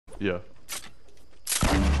Yeah.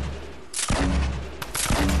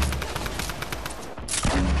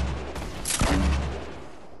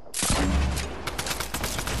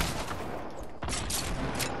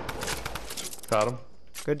 Got him.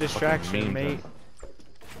 Good distraction, mate.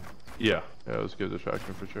 Yeah, it was a good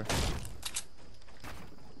distraction for sure.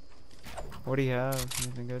 What do you have?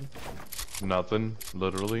 Anything good? Nothing,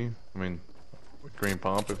 literally. I mean, green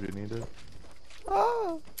pump if you need it.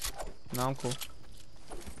 Oh. No, I'm cool.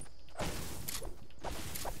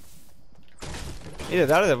 Either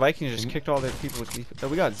that or the Vikings just kicked all their people with defense. Oh,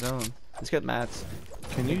 we got zone. Let's get mats.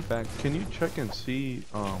 Can you check and see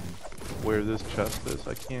where this chest is?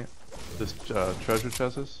 I can't. This treasure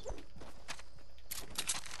chest is?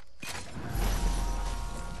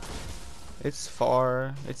 It's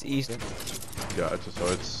far. It's east. Gotcha. So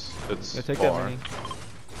it's Yeah, take far. that mini.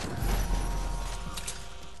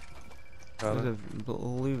 Got There's it. a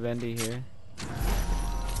blue Vendy here.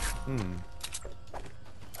 Hmm.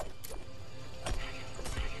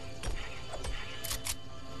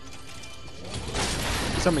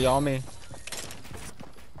 Somebody on me.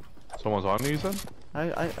 Someone's on you, you said?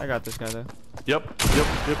 I got this guy though. Yep.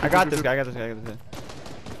 I got this guy. I got this guy.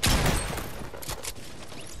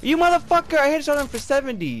 You motherfucker! I headshot him for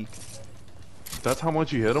 70. That's how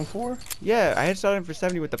much you hit him for? Yeah, I headshot him for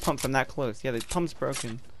 70 with the pump from that close. Yeah, the pump's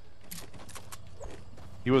broken.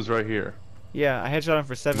 He was right here. Yeah, I headshot him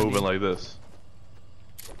for 70. Moving like this.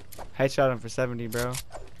 Headshot him for 70, bro.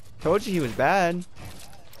 Told you he was bad.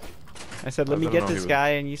 I said, let me get this guy,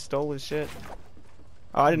 and you stole his shit.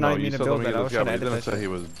 Oh, I did not even mean to build that. I was trying to edit that shit. You didn't say he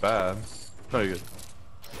was bad. No, you're good.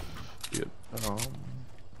 You're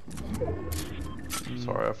good.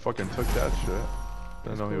 Sorry, I fucking took that shit.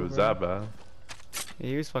 Didn't know he was that bad. Yeah,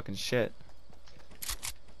 he was fucking shit.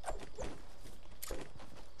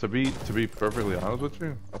 To be perfectly honest with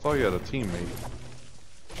you, I thought you had a teammate.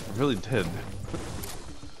 I really did.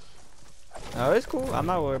 Oh, it's cool. I'm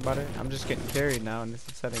not worried about it. I'm just getting carried now, and it's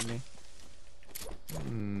upsetting me.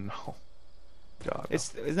 No. God.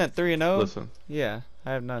 Isn't that 3-0? Listen. Yeah,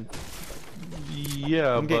 I have none.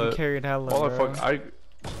 Yeah, I'm getting carried hella, all bro.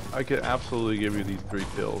 I could absolutely give you these 3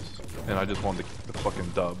 kills, and I just want the fucking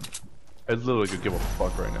dub. I literally could give a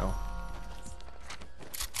fuck right now.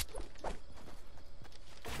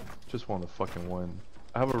 Just want to fucking win.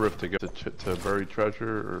 I have a rift to go to bury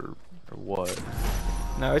treasure or what?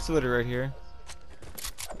 No, it's literally right here.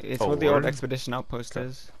 It's what the old expedition outpost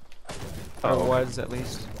is. Or was, at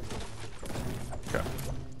least. Okay.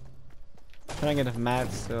 I'm trying to get enough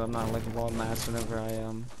mats, so I'm not like wall mats whenever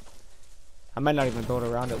I might not even build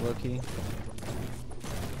around it, low-key.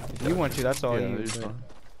 If you want to, that's all you.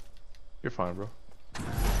 You're fine, bro.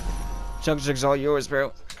 Jug's all yours,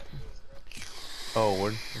 bro. Oh,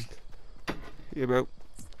 word. Yeah, bro.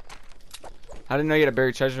 I didn't know you had a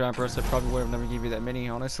buried treasure on, bro, so I probably would have never give you that mini,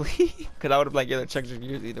 honestly. Because I would have like, yeah, the treasure's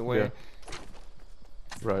yours either way. Yeah.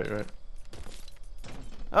 Right.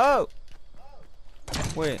 Oh!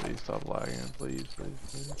 Wait. Please stop lagging, please.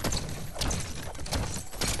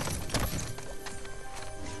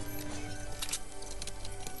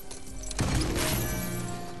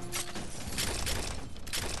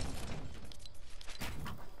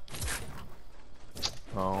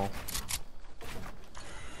 Oh.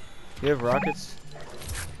 You have rockets?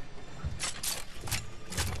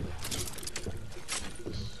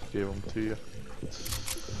 Just gave them to you.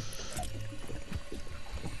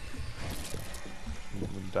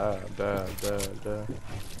 Die.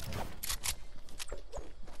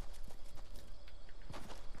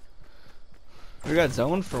 We got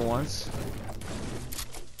zoned for once.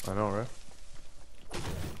 I know, right?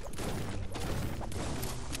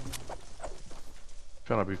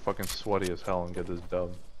 Trying to be fucking sweaty as hell and get this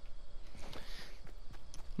dub.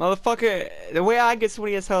 Motherfucker, the way I get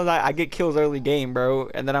sweaty as hell is I get kills early game, bro,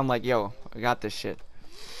 and then I'm like, yo, I got this shit.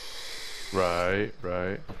 Right.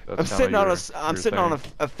 I'm sitting on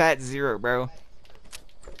a fat 0, bro.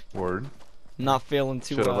 Word. Not feeling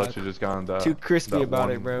too Should've let you just gone that, too crispy about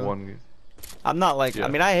it, bro. I'm not like, I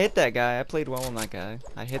mean, I hit that guy. I played well on that guy.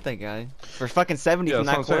 I hit that guy for fucking 70 from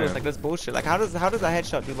that close. Like, that's bullshit. Like, how does a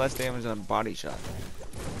headshot do less damage than a body shot?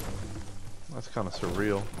 That's kind of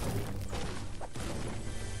surreal.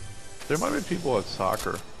 There might be people at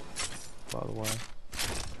soccer, by the way.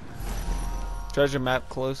 Treasure map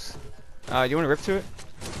close. You want to rip to it?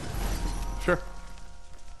 Sure.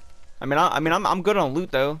 I mean, I'm good on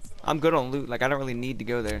loot though. I'm good on loot. Like, I don't really need to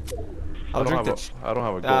go there. I don't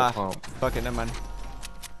have a gold pump. Fuck it, never mind.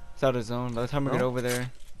 It's out of zone. By the time we get over there,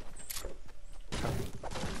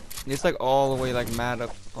 it's like all the way like mad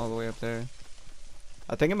up, all the way up there.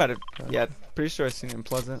 I think about it. Yeah, pretty sure I seen it in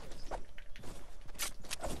Pleasant.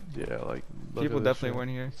 Yeah, like people definitely went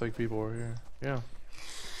here. It's like people were here. Yeah.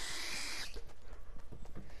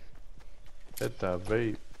 Hit that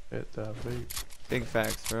vape. Hit that vape. Big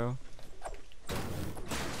facts, bro.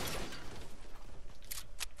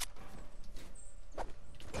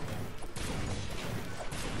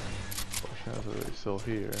 Are they still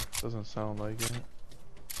here? Doesn't sound like it.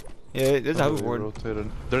 Yeah, there's a hoverboard.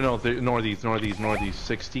 Rotated. They're no, northeast,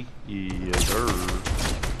 60. Yes, sir.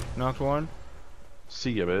 Knocked one.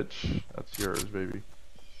 See ya, bitch. That's yours, baby.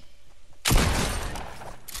 Let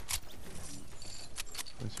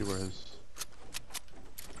me see where his.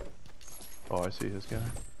 Oh, I see his guy.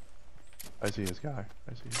 I see his guy.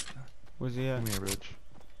 Where's he at? Come here, bitch.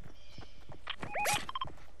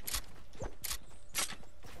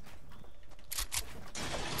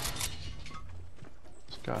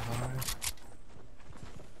 Sky high.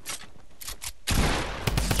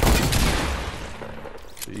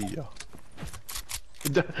 See ya.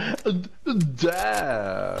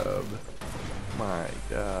 Dab. My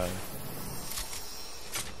God.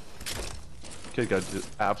 Kid got just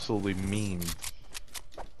absolutely memed.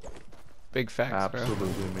 Big facts, absolutely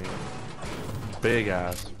bro. memed. Big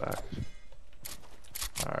ass facts.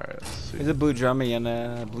 Alright, let's see. There's a blue drummy and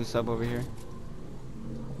a blue sub over here.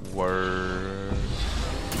 Word.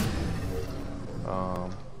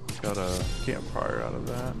 Got a campfire out of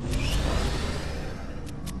that.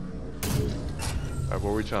 Alright,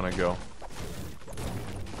 where are we trying to go?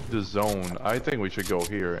 The zone. I think we should go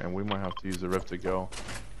here, and we might have to use the rift to go.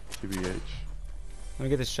 TBH. Let me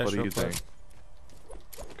get this chest What do real you quick. think?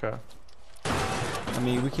 Okay. I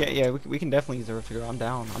mean, we can't. Yeah, we can definitely use the rift to go. I'm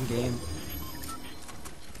down. I'm game.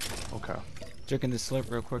 Okay. Drinking this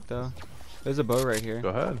slip real quick though. There's a boat right here. Go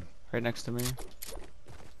ahead. Right next to me.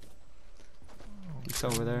 It's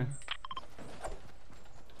over there.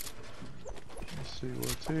 Let's see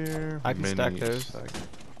what's here. I can stack those.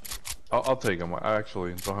 I'll take them. I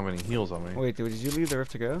actually don't have any heals on me. Wait, did you leave the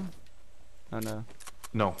rift to go? Oh no.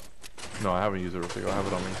 No. No, I haven't used the rift. I have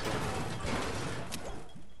it on me.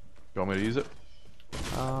 You want me to use it?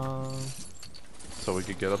 So we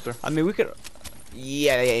could get up there? I mean, we could.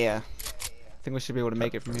 Yeah. I think we should be able to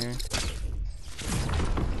make it from here.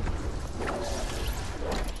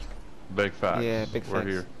 Big facts. Yeah, big facts. We're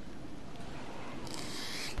here.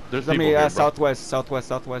 There's Let people me here, bro.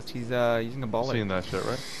 southwest. He's using a baller. Seeing that shit,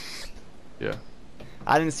 right? Yeah.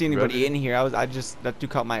 I didn't see anybody Ready? in here. That dude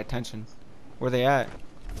caught my attention. Where they at?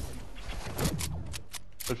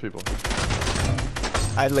 There's people.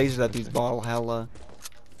 I lasered at these ball hella.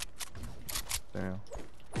 Damn.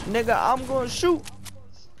 Nigga, I'm gonna shoot.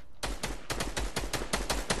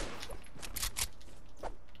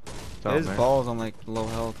 Down His there. ball's on like low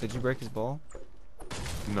health. Did you break his ball?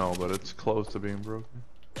 No, but it's close to being broken.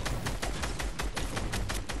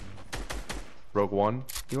 Broke one.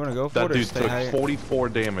 You wanna go for That it or dude stay took higher? 44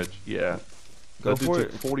 damage. Yeah. Go That dude for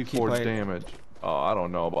took it. 44 Keep hiding. damage. Oh, I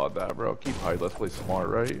don't know about that, bro. Keep high. Let's play smart,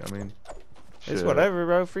 right? I mean, It's shit. whatever,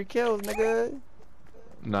 bro. Free kills, nigga.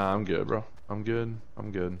 Nah, I'm good, bro. I'm good.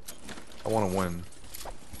 I want to win.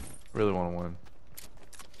 Really want to win.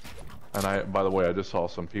 And by the way, I just saw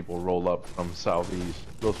some people roll up from southeast.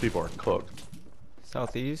 Those people are cooked.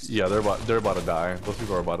 Southeast? Yeah, they're about to die. Those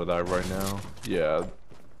people are about to die right now. Yeah.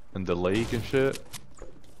 And the lake and shit.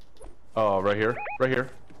 Oh, right here. Right here.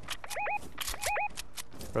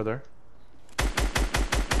 Right there.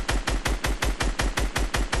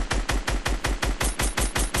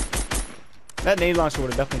 That nade launcher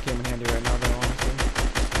would have definitely came in handy right now, though, honestly.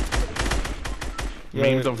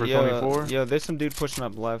 Memed them for 24? Yo, there's some dude pushing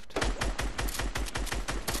up left.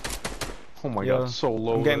 Oh my god, so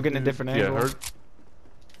low. I'm getting a different angle. Yeah, hurt.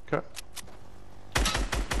 Okay.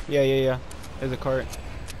 Yeah. There's a cart.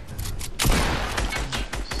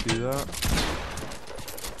 See that?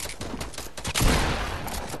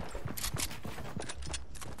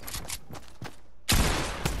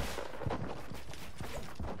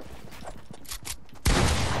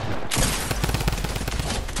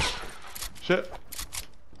 Shit.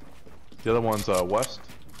 The other one's west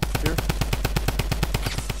here.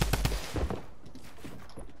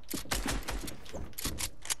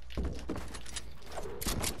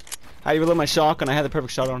 I reload my shotgun. I had the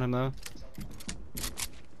perfect shot on him though.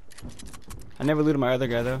 I never looted my other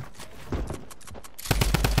guy though.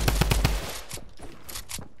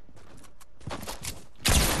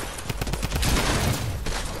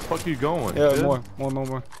 Fuck you going? Yeah, kid?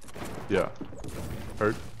 more. Yeah.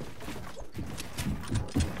 Hurt.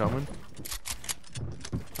 Coming.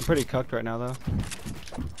 I'm pretty cucked right now though.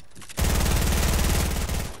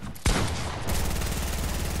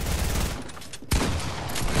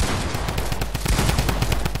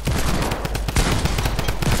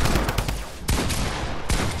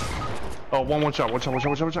 Oh, one shot, one shot, one shot,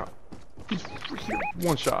 one shot, one shot. He's freaking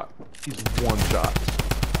one shot. He's one shot.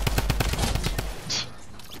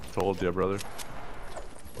 Told you, brother.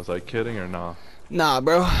 Was I kidding or nah? Nah,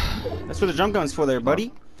 bro. That's what the jump gun's for there,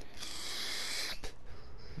 buddy.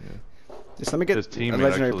 Yeah. Just let me get his teammate a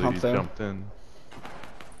legendary actually pump though. jumped in.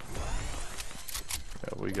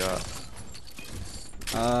 Yeah, we got.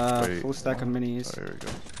 Wait. Full stack of minis. Oh, here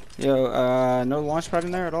we go. Yo, no launch pad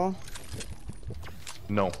in there at all?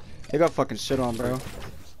 No. They got fucking shit on, bro.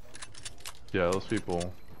 Yeah, those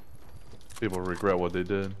people regret what they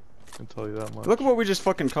did. I can tell you that much. Look at what we just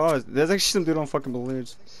fucking caused. There's actually some dude on fucking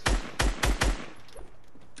balloons.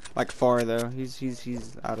 Like far though. He's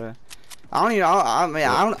out of. I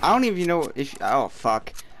don't even know if. Oh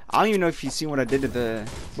fuck. I don't even know if you seen what I did to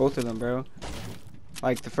both of them, bro.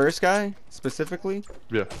 Like the first guy specifically.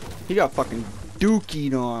 Yeah. He got fucking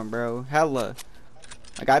dookied on, bro. Hella.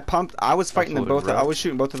 Like I was fighting them both. I was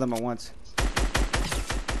shooting both of them at once.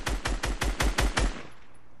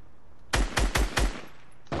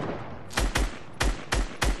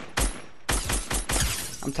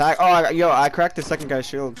 I'm tagged. Oh, yo, I cracked the second guy's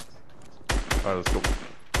shield. Alright, let's go.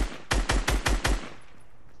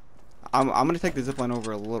 I'm gonna take the zipline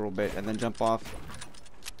over a little bit and then jump off.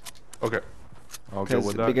 Okay. I'll go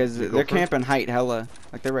with that. Because they're camping height hella.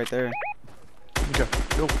 Like they're right there. Okay,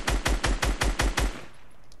 go.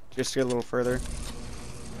 Just get a little further.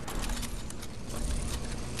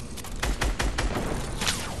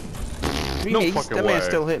 No fucking that way. man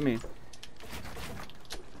still hit me.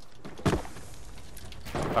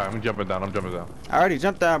 Alright, I'm jumping down. I'm jumping down. I already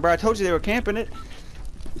jumped down, bro. I told you they were camping it.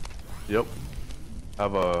 Yep.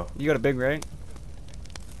 Have a. You got a big, right?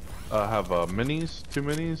 I have minis, 2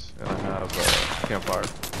 minis, and I have campfire.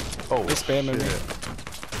 Oh, They spamming me.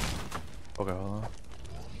 Okay, hold on.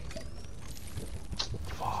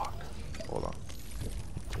 Fuck. Hold on.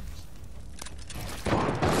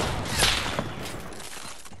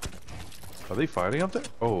 Are they fighting up there?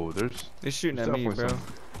 Oh, they're shooting at me, bro.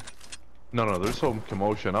 No, there's some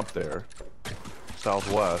commotion up there.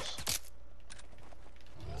 Southwest.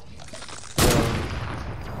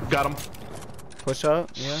 Got him. Push up,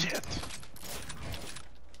 yeah. Shit.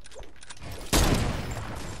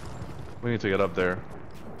 We need to get up there.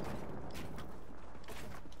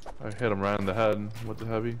 I hit him right in the head with the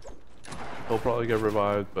heavy. He'll probably get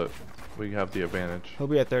revived, but we have the advantage. He'll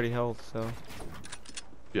be at 30 health, so.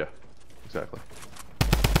 Yeah, exactly.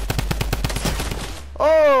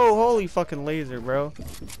 Oh, holy fucking laser, bro.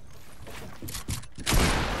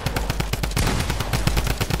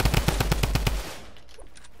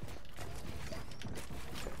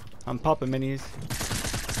 I'm popping minis.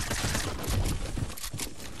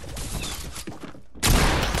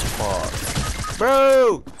 Fuck.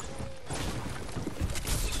 Bro!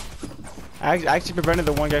 I actually prevented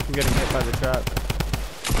the one guy from getting hit by the trap.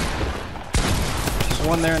 There's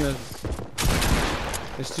one there and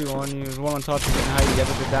there's 2 on you. There's one on top, you're getting high, you get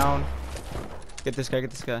it down. Get this guy,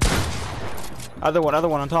 get this guy. Other one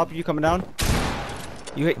on top of you coming down.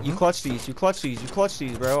 You clutch these, you clutch these,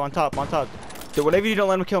 bro. On top. Dude, whatever you don't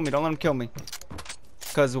let him kill me, don't let him kill me.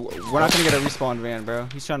 Cause we're not gonna get a respawn van, bro.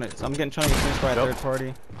 He's trying to get finished by a third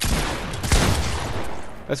party.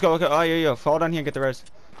 Let's go, okay. Oh, yo, fall down here and get the rest.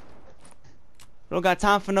 We don't got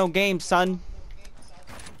time for no games, son.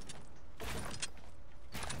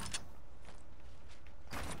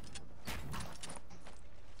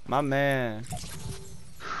 My man.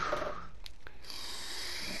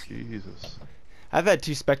 Jesus. I've had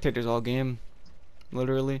 2 spectators all game.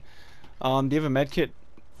 Literally. Do you have a med kit?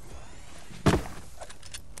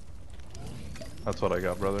 That's what I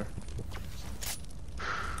got, brother.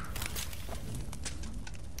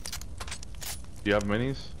 Do you have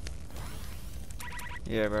minis?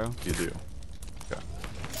 Yeah, bro. You do. Okay.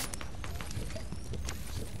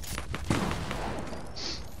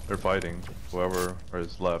 They're fighting. Whoever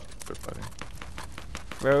is left, they're fighting.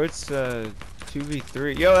 Bro, it's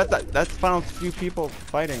 2v3. Yo, that's the final few people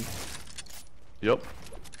fighting. Yep.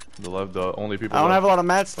 The only people. I don't have a lot of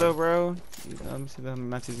mats though, bro. Let me see how many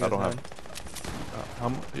mats these guys I don't have.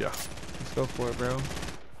 Yeah. Let's go for it, bro.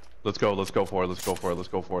 Let's go for it.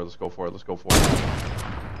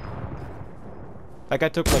 That guy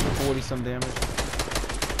took like 40 some damage.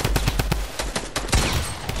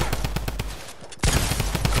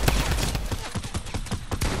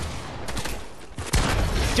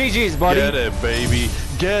 GG's, buddy. Get it, baby.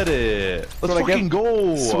 Get it. Let's fucking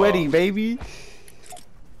go. Sweaty, baby.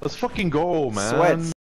 Let's fucking go, man. Sweats.